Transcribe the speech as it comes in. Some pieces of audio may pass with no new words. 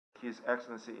His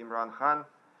Excellency Imran Khan.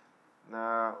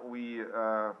 We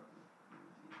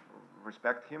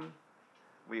respect him.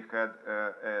 We had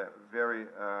a very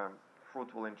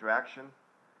fruitful interaction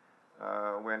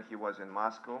when he was in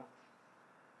Moscow.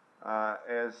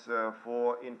 As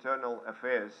for internal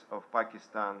affairs of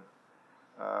Pakistan,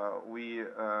 we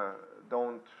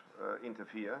don't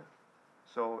interfere.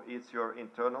 So it's your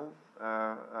internal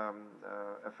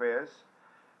affairs,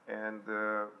 and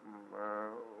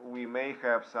we may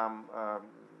have some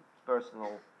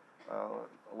personal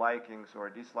likings or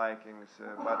dislikings,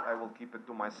 but I will keep it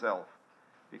to myself,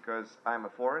 because I'm a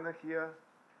foreigner here,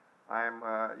 I'm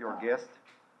your guest,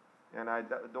 and I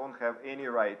don't have any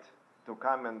right to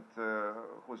comment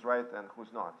who's right and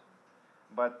who's not.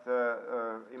 But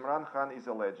Imran Khan is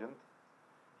a legend.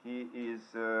 He is,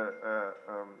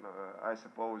 I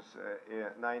suppose, a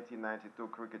 1992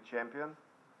 cricket champion,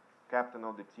 captain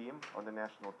of the team, on the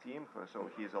national team. So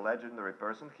he is a legendary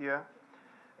person here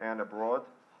and abroad.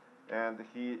 And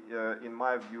he, in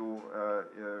my view,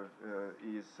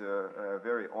 is a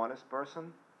very honest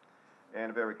person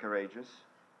and very courageous.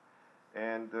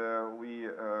 And we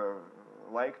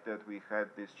like that we had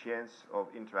this chance of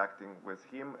interacting with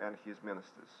him and his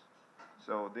ministers.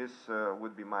 So this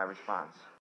would be my response.